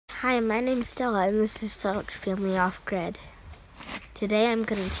Hi, my name's Stella, and this is Fouch Family Off-Grid. Today I'm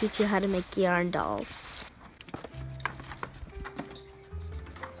going to teach you how to make yarn dolls.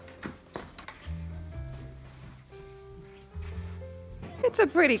 It's a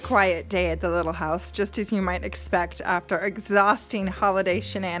pretty quiet day at the little house, just as you might expect after exhausting holiday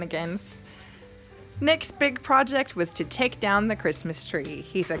shenanigans. Nick's big project was to take down the Christmas tree.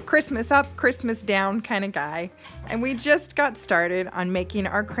 He's a Christmas up, Christmas down kind of guy. And we just got started on making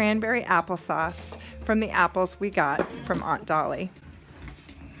our cranberry applesauce from the apples we got from Aunt Dolly.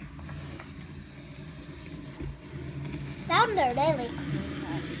 Down there, daily.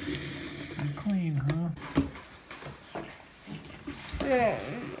 Clean, huh?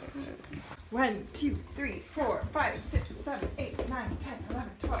 1, 2, 3, 4, 5, 6, 7, 8, 9, 10, 11,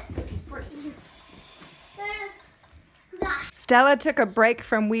 12, 13, 14. Stella took a break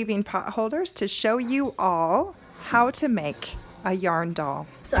from weaving pot holders to show you all how to make a yarn doll.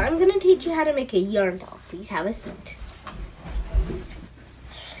 So I'm going to teach you how to make a yarn doll. Please have a seat.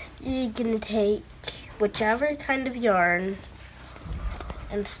 You're going to take whichever kind of yarn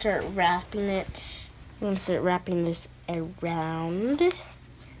and start wrapping it. I'm going to start wrapping this around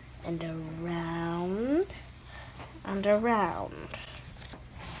and around and around.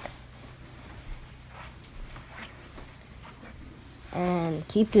 And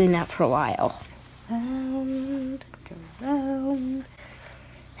keep doing that for a while. Round, around,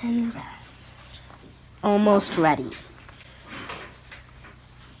 and round. Almost ready.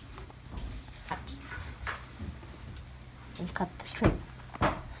 And cut the string.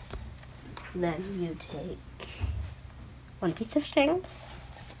 Then you take one piece of string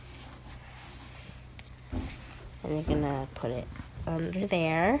and you're gonna put it under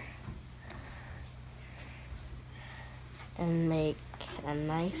there and make a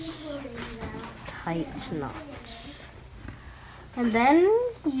nice tight knot. And then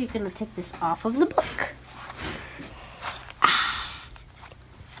you're gonna take this off of the book.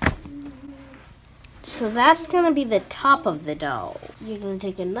 So that's gonna be the top of the doll. You're gonna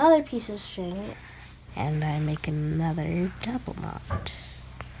take another piece of string and I make another double knot.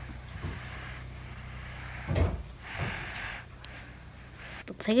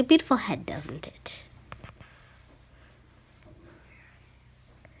 Looks like a beautiful head, doesn't it?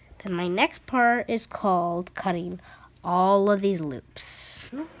 Then my next part is called cutting all of these loops.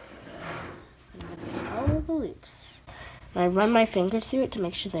 All of the loops. And I run my fingers through it to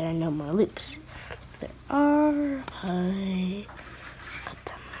make sure there are no more loops. If there are, I cut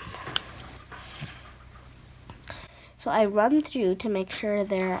them. So I run through to make sure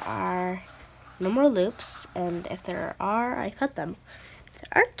there are no more loops, and if there are, I cut them. If there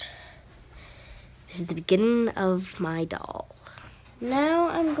aren't, this is the beginning of my doll. Now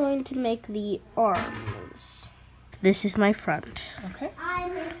I'm going to make the arms. This is my front. Okay.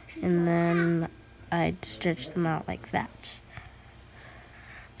 And then I'd stretch them out like that.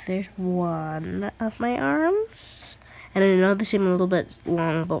 There's one of my arms. And I know they seem a little bit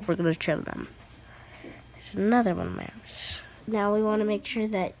long, but we're going to trim them. There's another one of my arms. Now we want to make sure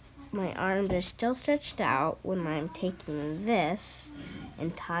that my arms are still stretched out when I'm taking this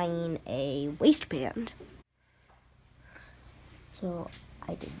and tying a waistband. So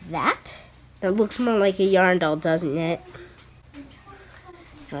I did that. That looks more like a yarn doll, doesn't it?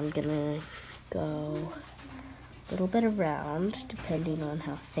 So I'm gonna go a little bit around, depending on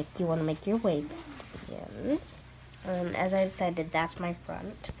how thick you want to make your waist again. And as I decided, that's my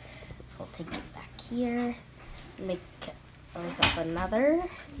front. So I'll take it back here and make myself another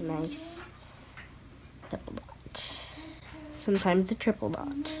nice double knot. Sometimes a triple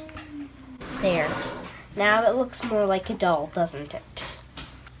knot. There. Now it looks more like a doll, doesn't it?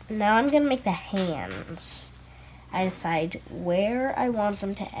 Now I'm going to make the hands. I decide where I want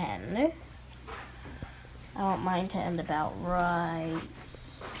them to end. I want mine to end about right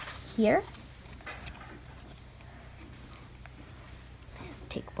here.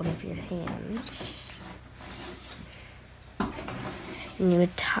 Take one of your hands. And you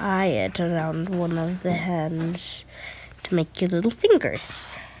would tie it around one of the hands to make your little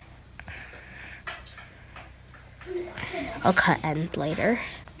fingers. I'll cut ends later.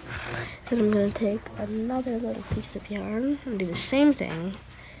 Then I'm going to take another little piece of yarn and do the same thing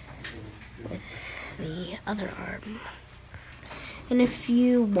with the other arm. And if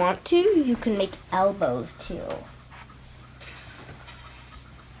you want to, you can make elbows too.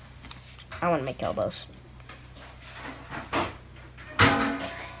 I want to make elbows.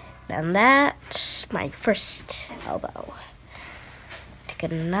 Then that's my first elbow. Take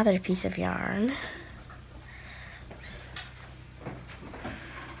another piece of yarn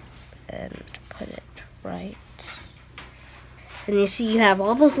and put it right And you see you have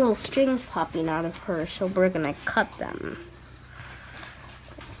all those little strings popping out of her, so we're gonna cut them.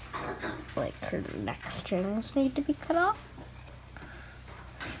 Like her neck strings need to be cut off.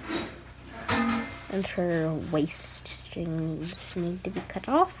 And her waist strings need to be cut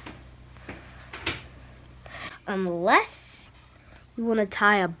off. Unless you want to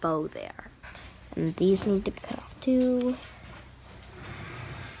tie a bow there. And these need to be cut off too.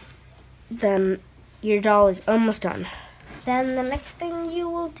 Then your doll is almost done. Then the next thing you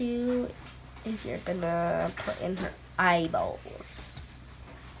will do is you're gonna put in her eyeballs.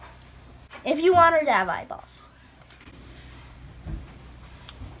 If you want her to have eyeballs.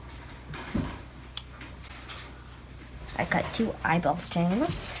 I cut 2 eyeball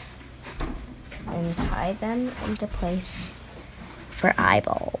strings and tie them into place for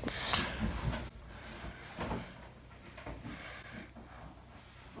eyeballs.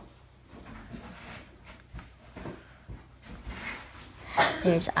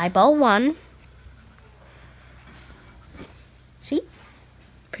 There's eyeball 1. See?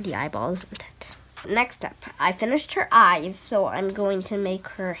 Pretty eyeball, isn't it? Next up, I finished her eyes, so I'm going to make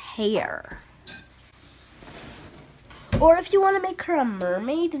her hair. Or if you want to make her a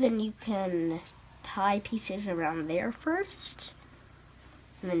mermaid, then you can tie pieces around there first.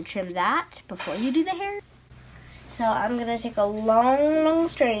 And then trim that before you do the hair. So I'm going to take a long, long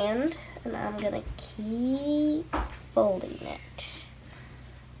strand, and I'm going to keep folding it.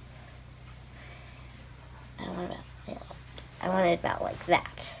 I want it about like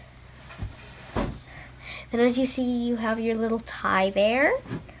that. Then as you see, you have your little tie there.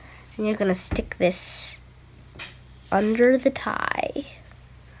 And you're going to stick this under the tie.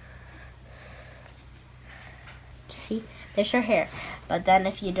 See, there's her hair. But then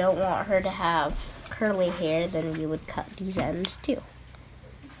if you don't want her to have curly hair, then you would cut these ends too.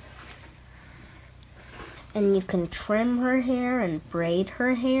 And you can trim her hair and braid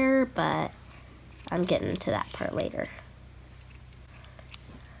her hair, but I'm getting to that part later.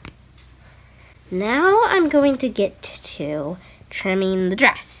 Now I'm going to get to trimming the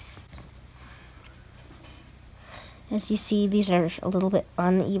dress. As you see, these are a little bit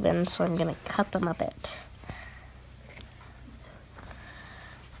uneven, so I'm going to cut them a bit.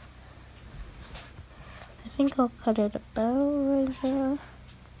 I think I'll cut it about right here.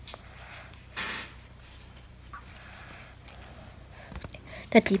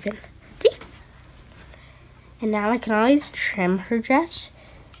 That's even. See? And now I can always trim her dress.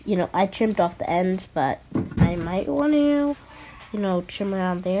 You know, I trimmed off the ends, but I might want to, you know, trim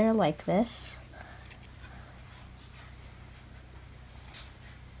around there like this.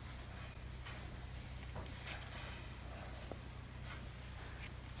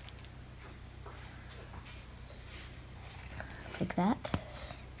 Like that.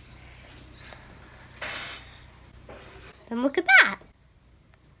 Then look at that.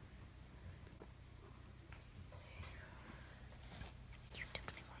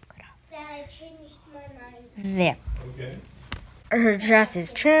 Dad, I changed my mind. There. Okay. Her dress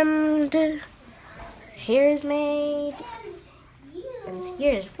is trimmed. Her hair is made. And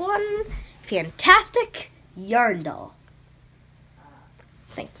here's one fantastic yarn doll.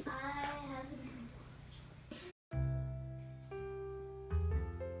 Thank you.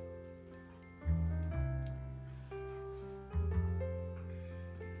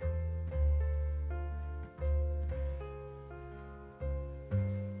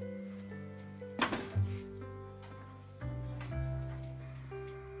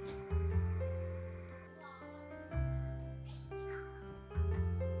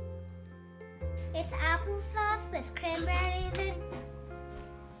 It's applesauce with cranberries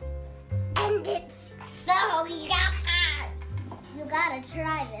and it's so yummy. You gotta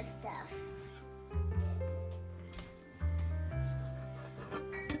try this stuff.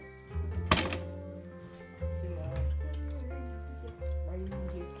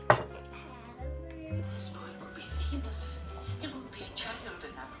 This boy will be famous. There will be a child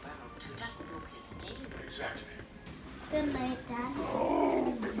in that world who doesn't know his name. Exactly. Good night, Dad.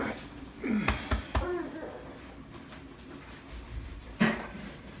 Oh, good night.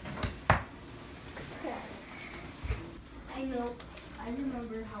 I know. I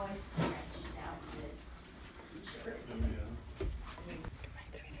remember how I stretched out this t-shirt.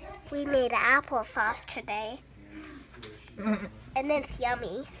 We made applesauce today. And it's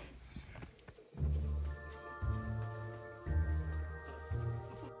yummy.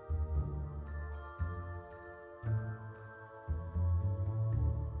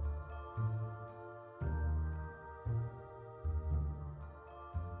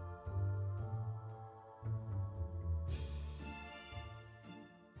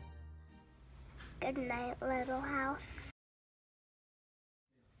 Good night, little house.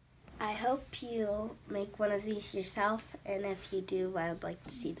 I hope you make one of these yourself, and if you do, I would like to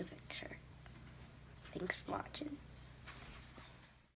see the picture. Thanks for watching.